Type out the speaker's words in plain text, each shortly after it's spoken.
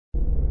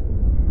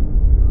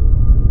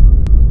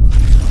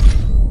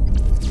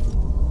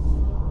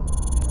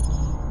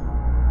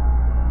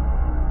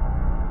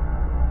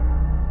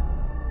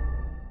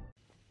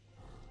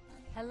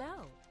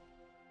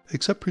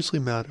Accept priestly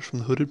matters from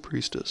the Hooded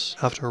Priestess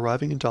after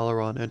arriving in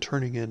Dalaran and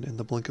turning in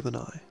the blink of an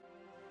eye.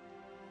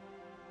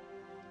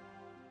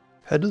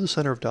 Head to the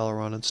center of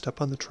Dalaran and step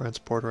on the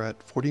transporter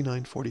at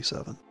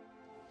 4947.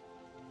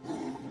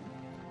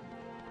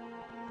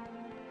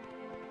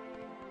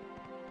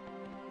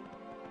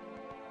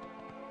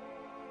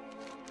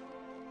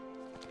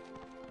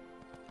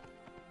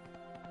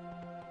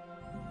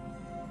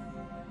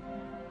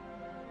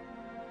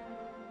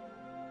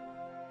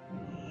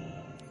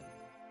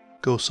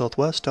 Go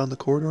southwest down the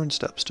corridor and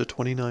steps to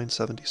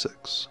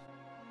 2976.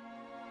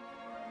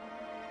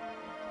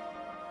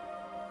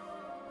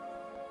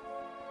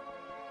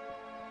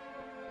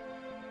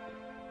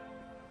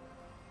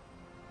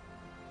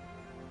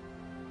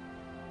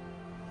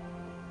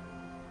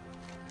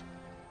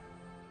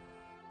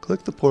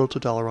 Click the portal to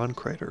Dalaran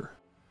Crater.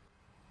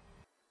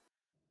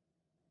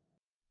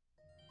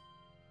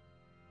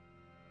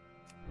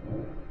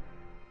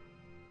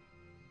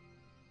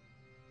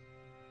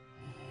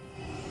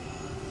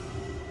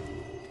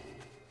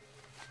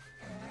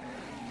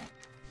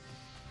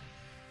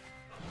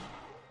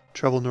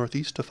 Travel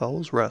northeast to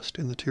Foul's Rest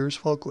in the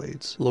TIRISFAL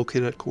Glades,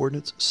 located at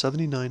coordinates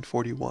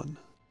 7941.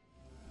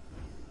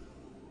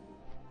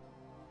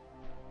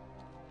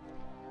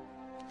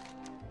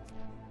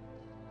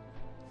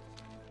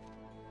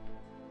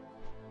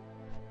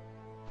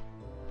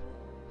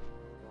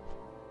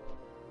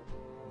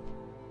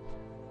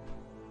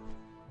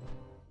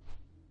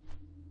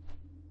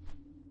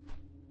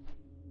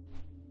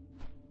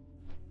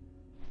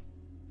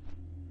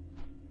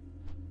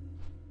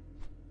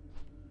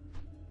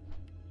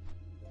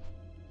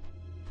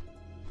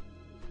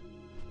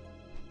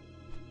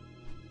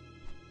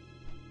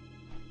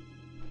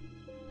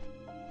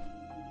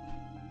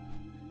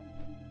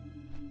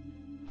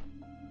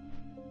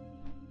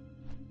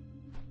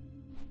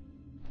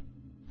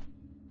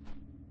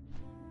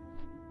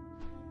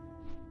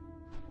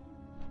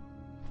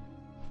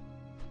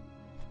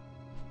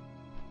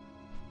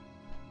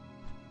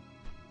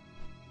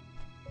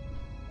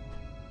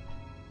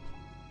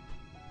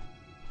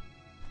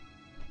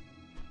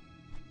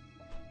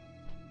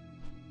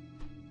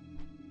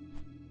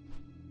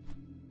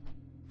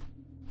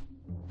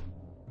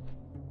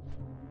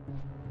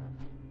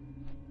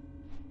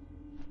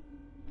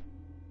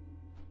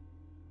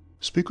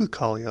 Speak with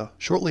CALIA.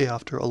 Shortly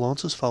after,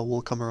 ALONSUS FAOL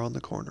will come around the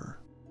corner.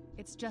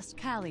 It's just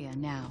CALIA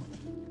now.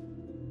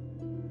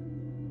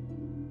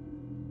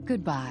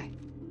 Goodbye.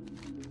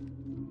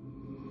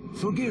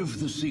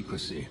 Forgive the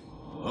secrecy.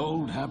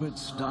 Old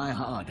habits die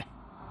hard.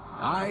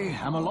 I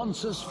am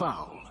ALONSUS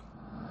FAOL.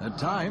 At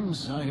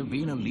times, I have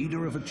been a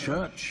leader of a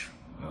church,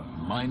 a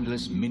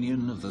mindless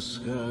minion of the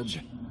Scourge,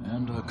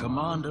 and a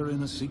commander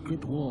in a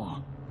secret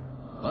war.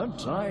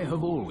 But I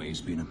have always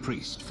been a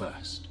priest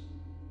first.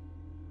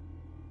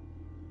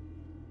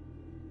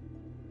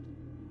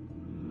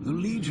 The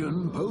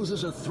Legion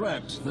poses a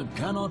threat that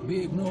cannot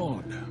be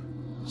ignored,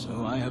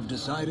 so I have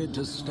decided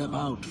to step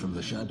out from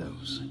the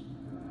shadows.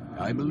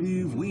 I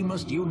believe we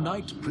must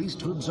unite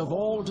priesthoods of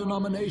all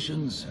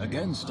denominations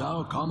against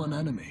our common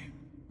enemy.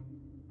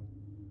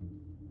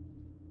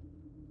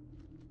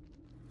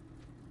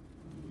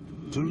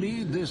 To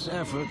lead this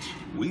effort,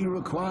 we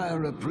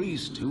require a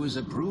priest who is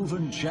a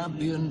proven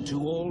champion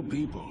to all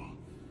people.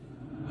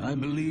 I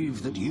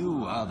believe that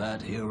you are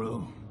that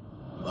hero,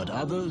 but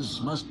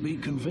others must be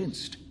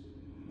convinced.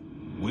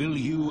 Will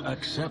you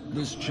accept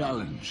this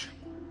challenge?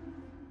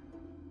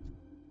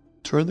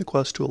 Turn the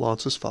quest to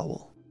ALONSUS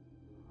FAOL.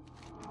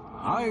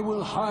 I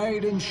will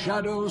hide in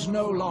shadows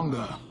no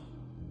longer.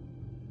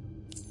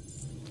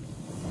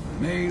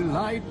 May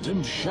light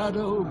and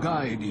shadow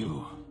guide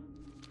you.